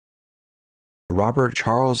Robert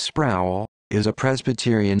Charles Sproul is a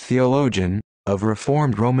Presbyterian theologian of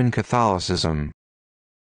Reformed Roman Catholicism,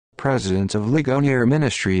 President of Ligonier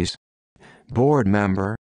Ministries, Board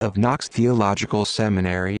Member of Knox Theological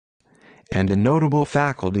Seminary, and a notable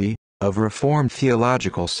faculty of Reformed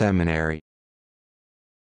Theological Seminary.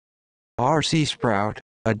 R.C. Sproul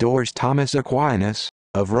adores Thomas Aquinas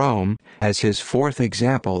of Rome as his fourth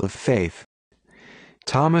example of faith.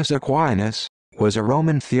 Thomas Aquinas was a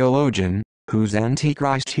Roman theologian whose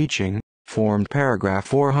Antichrist teaching formed paragraph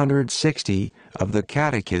 460 of the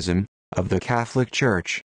Catechism of the Catholic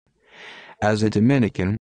Church. As a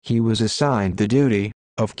Dominican, he was assigned the duty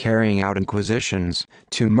of carrying out inquisitions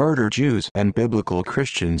to murder Jews and biblical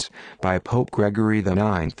Christians by Pope Gregory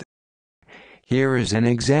IX. Here is an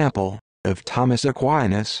example of Thomas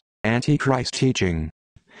Aquinas' Antichrist teaching.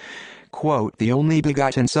 Quote, "The only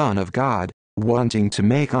begotten Son of God, wanting to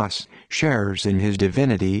make us sharers in his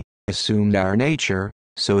divinity, assumed our nature,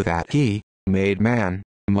 so that he, made man,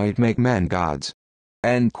 might make men gods."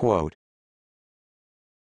 End quote.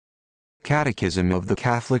 Catechism of the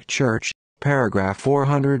Catholic Church, paragraph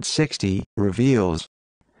 460, reveals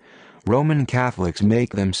Roman Catholics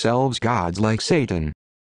make themselves gods like Satan.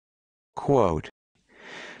 Quote,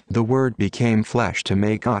 "The Word became flesh to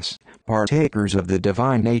make us partakers of the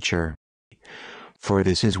divine nature. For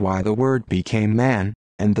this is why the Word became man,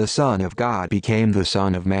 and the Son of God became the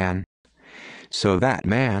Son of Man, so that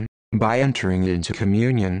man, by entering into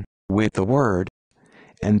communion with the Word,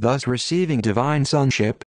 and thus receiving divine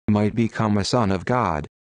sonship, might become a son of God.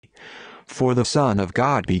 For the Son of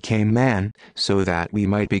God became man, so that we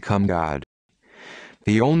might become God.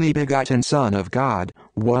 The only begotten Son of God,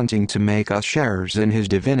 wanting to make us sharers in his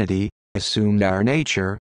divinity, assumed our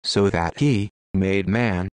nature, so that he, made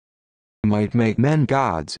man, might make men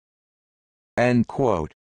gods." End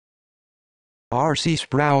quote. R.C.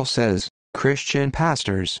 Sproul says, Christian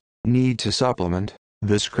pastors need to supplement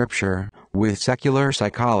the Scripture with secular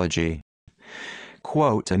psychology.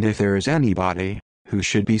 Quote, "And if there is anybody who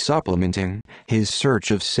should be supplementing his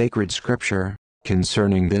search of sacred Scripture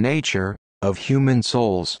concerning the nature of human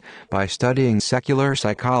souls by studying secular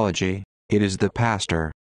psychology, it is the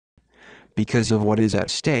pastor. Because of what is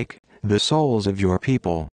at stake, the souls of your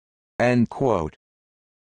people." End quote.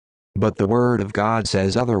 But the Word of God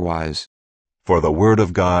says otherwise. "For the Word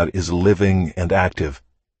of God is living and active,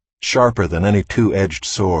 sharper than any two-edged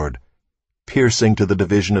sword, piercing to the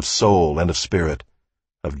division of soul and of spirit,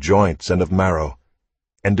 of joints and of marrow,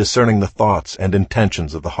 and discerning the thoughts and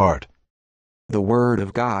intentions of the heart." The Word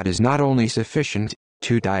of God is not only sufficient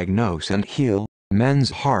to diagnose and heal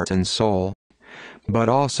men's heart and soul, but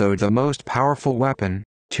also the most powerful weapon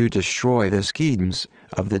to destroy the schemes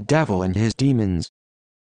of the devil and his demons.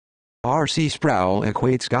 R.C. Sproul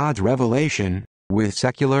equates God's revelation with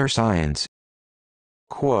secular science.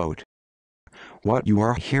 Quote, "What you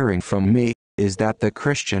are hearing from me is that the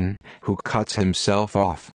Christian who cuts himself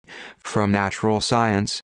off from natural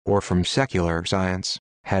science or from secular science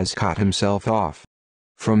has cut himself off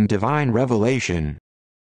from divine revelation."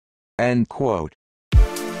 End quote.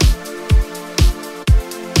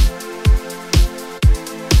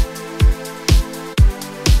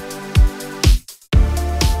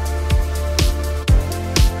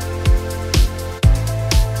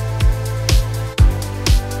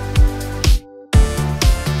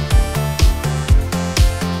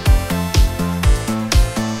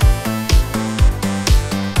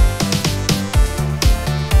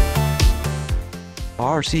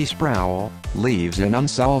 R.C. Sproul leaves an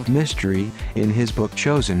unsolved mystery in his book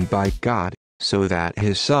chosen by God, so that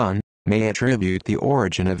his Son may attribute the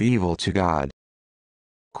origin of evil to God.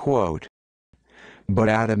 Quote, "But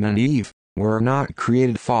Adam and Eve were not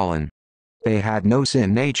created fallen. They had no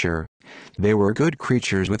sin nature. They were good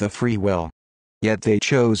creatures with a free will. Yet they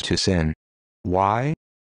chose to sin. Why?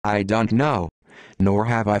 I don't know, nor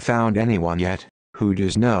have I found anyone yet who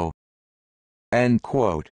does know." End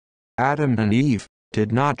quote. Adam and Eve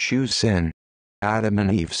did not choose sin. Adam and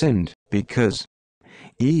Eve sinned because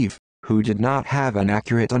Eve, who did not have an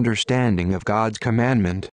accurate understanding of God's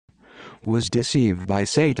commandment, was deceived by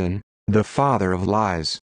Satan, the father of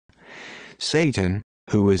lies. Satan,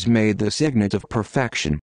 who is made the signet of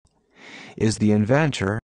perfection, is the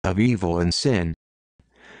inventor of evil and sin.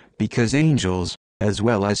 Because angels, as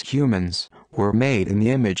well as humans, were made in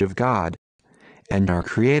the image of God, and are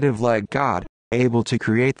creative like God, able to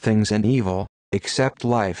create things in evil, except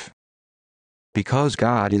life. Because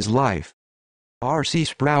God is life, R.C.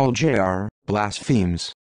 Sproul Jr.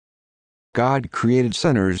 blasphemes. God created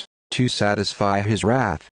sinners to satisfy his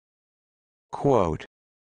wrath. Quote,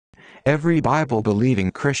 "Every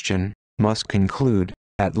Bible-believing Christian must conclude,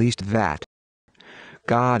 at least that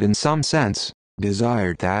God in some sense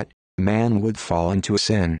desired that man would fall into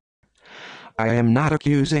sin. I am not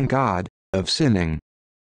accusing God of sinning.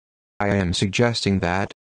 I am suggesting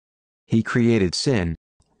that He created sin.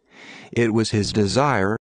 It was His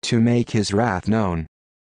desire to make His wrath known.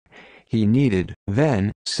 He needed,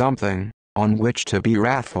 then, something on which to be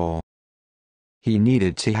wrathful. He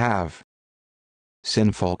needed to have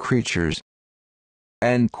sinful creatures.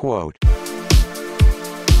 End quote.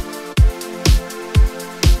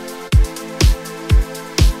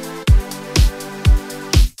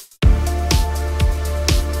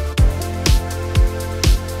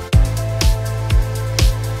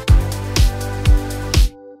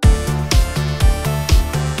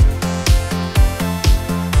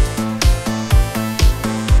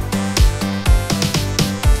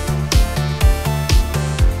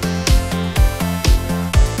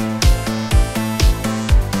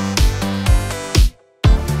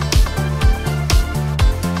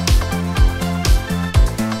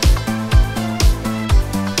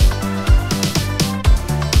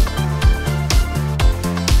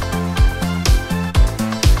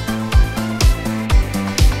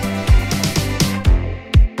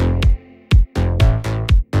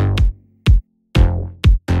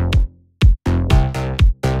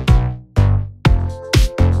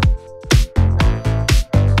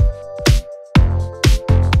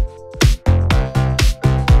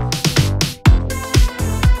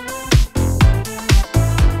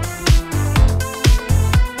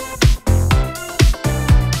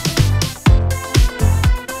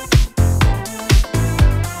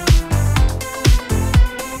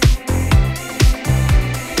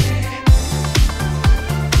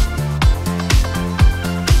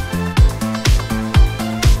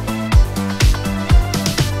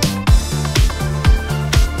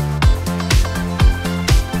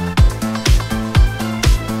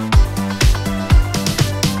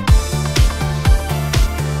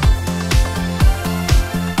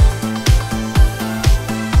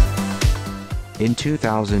 In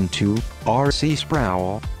 2002, R.C.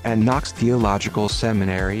 Sproul and Knox Theological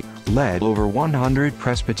Seminary, led over 100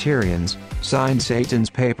 Presbyterians, signed Satan's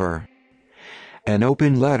paper, an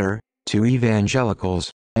open letter to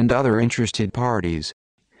evangelicals and other interested parties.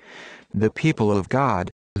 The people of God,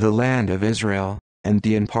 the land of Israel, and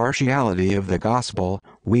the impartiality of the gospel,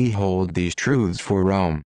 we hold these truths for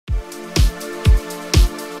Rome.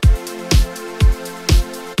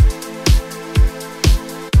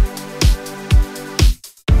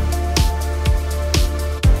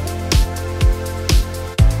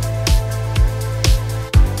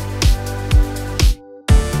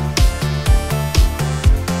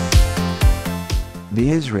 The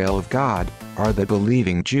Israel of God are the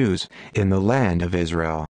believing Jews in the land of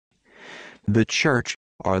Israel. The church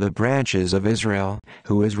are the branches of Israel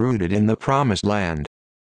who is rooted in the promised land.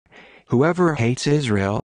 Whoever hates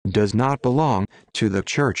Israel does not belong to the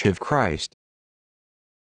church of Christ.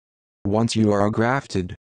 Once you are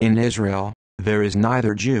grafted in Israel, there is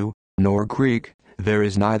neither Jew nor Greek, there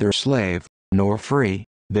is neither slave nor free,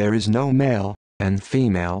 there is no male and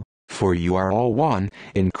female, for you are all one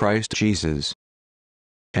in Christ Jesus.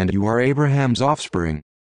 And you are Abraham's offspring.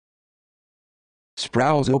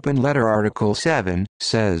 Sproul's Open Letter Article 7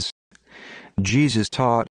 says, Jesus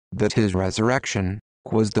taught that his resurrection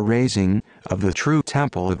was the raising of the true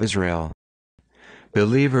temple of Israel.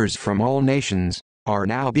 Believers from all nations are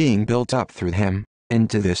now being built up through him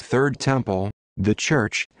into this third temple, the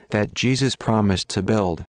church that Jesus promised to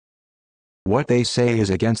build. What they say is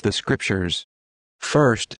against the scriptures.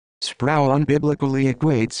 First, Sproul unbiblically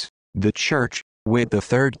equates the church with the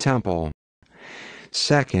third temple.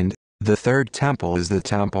 Second, the third temple is the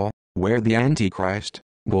temple where the Antichrist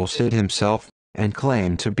will sit himself and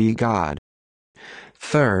claim to be God.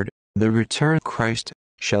 Third, the returned Christ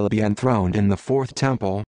shall be enthroned in the fourth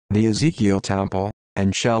temple, the Ezekiel temple,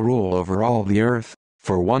 and shall rule over all the earth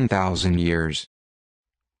for 1,000 years.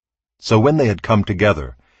 So when they had come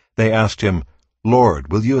together, they asked him,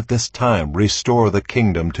 Lord, will you at this time restore the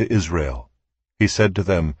kingdom to Israel? He said to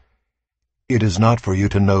them, It is not for you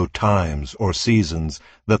to know times or seasons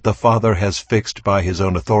that the Father has fixed by his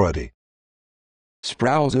own authority.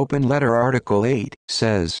 Sproul's Open Letter Article 8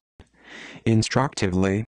 says,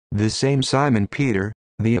 instructively, the same Simon Peter,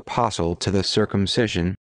 the apostle to the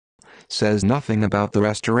circumcision, says nothing about the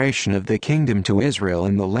restoration of the kingdom to Israel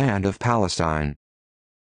in the land of Palestine.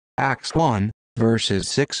 Acts 1, verses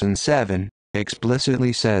 6 and 7,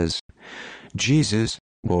 explicitly says, Jesus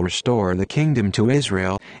will restore the kingdom to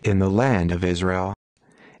Israel in the land of Israel.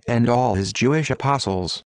 And all his Jewish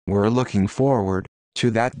apostles were looking forward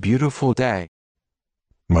to that beautiful day.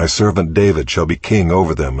 My servant David shall be king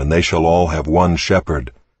over them, and they shall all have one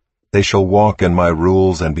shepherd. They shall walk in my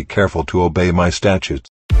rules and be careful to obey my statutes.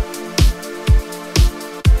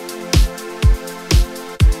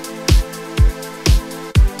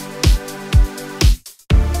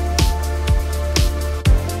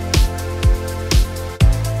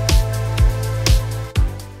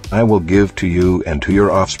 I will give to you and to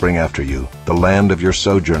your offspring after you the land of your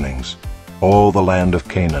sojournings, all the land of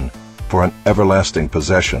Canaan, for an everlasting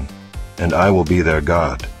possession, and I will be their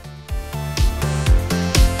God.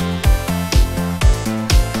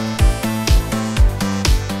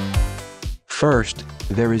 First,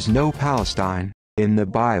 there is no Palestine in the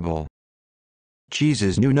Bible.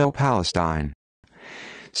 Jesus knew no Palestine.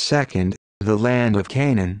 Second, the land of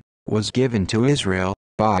Canaan was given to Israel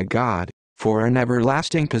by God for an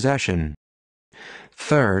everlasting possession.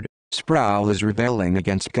 Third, Sproul is rebelling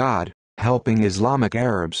against God, helping Islamic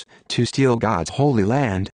Arabs to steal God's holy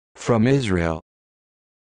land from Israel.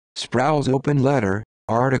 Sproul's open letter,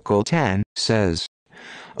 Article 10, says,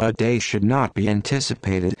 "A day should not be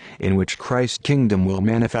anticipated in which Christ's kingdom will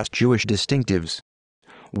manifest Jewish distinctives,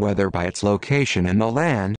 whether by its location in the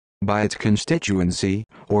land, by its constituency,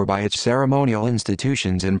 or by its ceremonial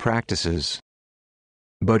institutions and practices."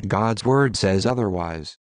 But God's word says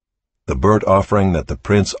otherwise. The burnt offering that the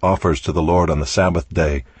prince offers to the Lord on the Sabbath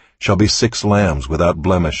day shall be 6 lambs without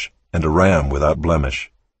blemish, and a ram without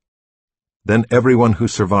blemish. Then everyone who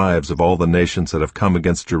survives of all the nations that have come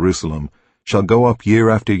against Jerusalem shall go up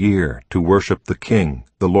year after year to worship the King,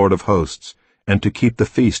 the Lord of hosts, and to keep the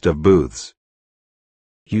Feast of Booths.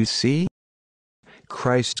 You see?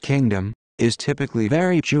 Christ's kingdom is typically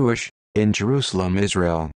very Jewish in Jerusalem,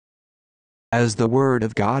 Israel, as the Word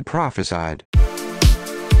of God prophesied.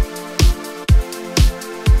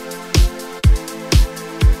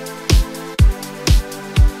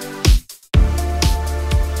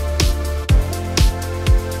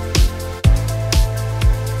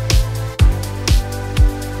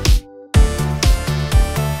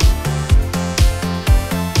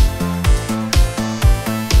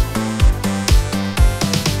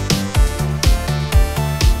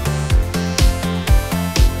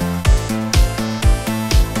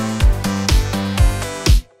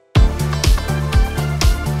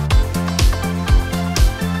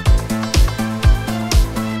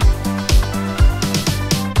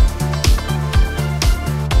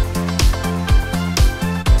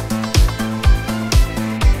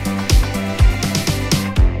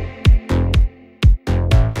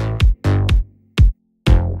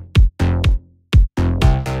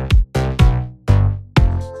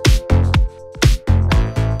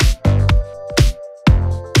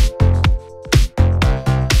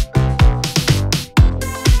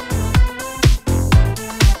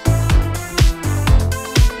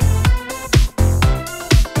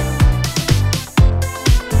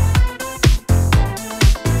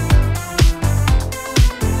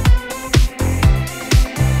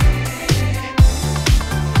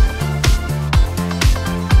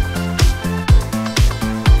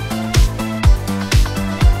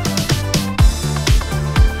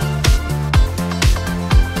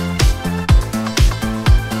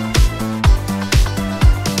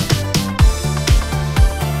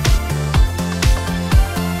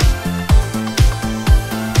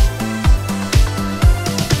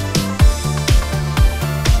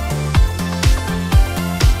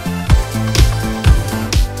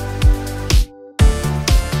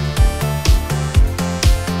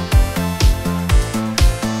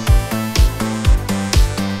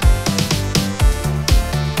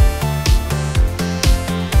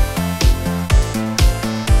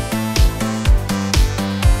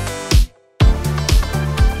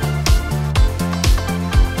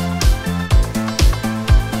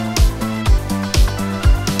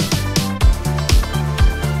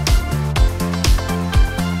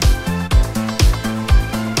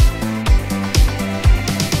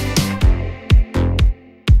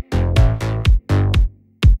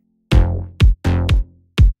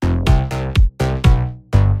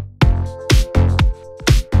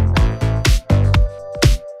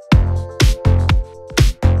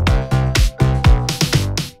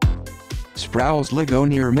 Sproul's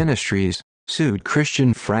Ligonier Ministries sued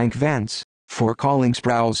Christian Frank Vance for calling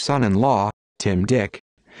Sproul's son-in-law, Tim Dick,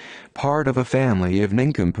 part of a family of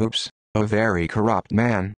nincompoops, a very corrupt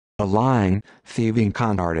man, a lying, thieving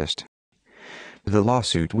con artist. The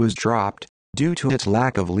lawsuit was dropped due to its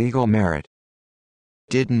lack of legal merit.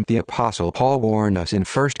 Didn't the Apostle Paul warn us in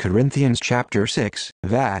 1 Corinthians chapter 6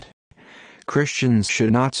 that Christians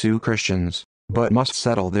should not sue Christians, but must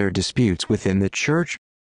settle their disputes within the church?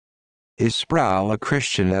 Is Sproul a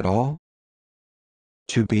Christian at all?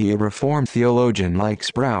 To be a Reformed theologian like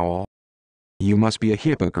Sproul, you must be a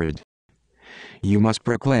hypocrite. You must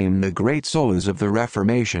proclaim the great solas of the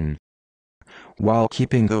Reformation, while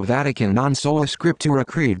keeping the Vatican NOT Sola Scriptura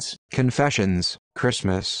creeds, confessions,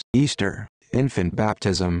 Christmas, Easter, infant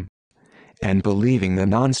baptism, and believing the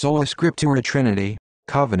NOT Sola Scriptura Trinity,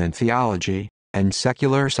 covenant theology, and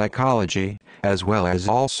secular psychology, as well as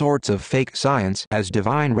all sorts of fake science as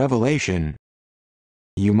divine revelation.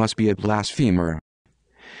 You must be a blasphemer.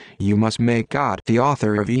 You must make God the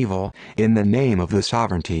author of evil, in the name of the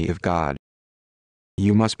sovereignty of God.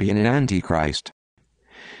 You must be an antichrist.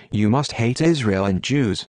 You must hate Israel and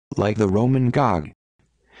Jews, like the Roman Gog.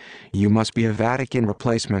 You must be a Vatican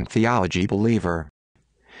replacement theology believer.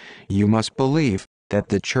 You must believe that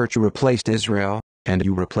the Church replaced Israel, and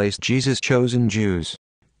you replaced Jesus' chosen Jews.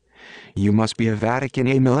 You must be a Vatican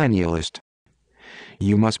A-millennialist.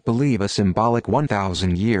 You must believe a symbolic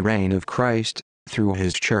 1,000-year reign of Christ, through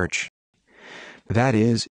his Church. That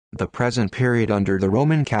is, the present period under the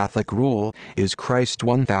Roman Catholic rule is Christ's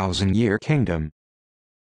 1,000-year kingdom.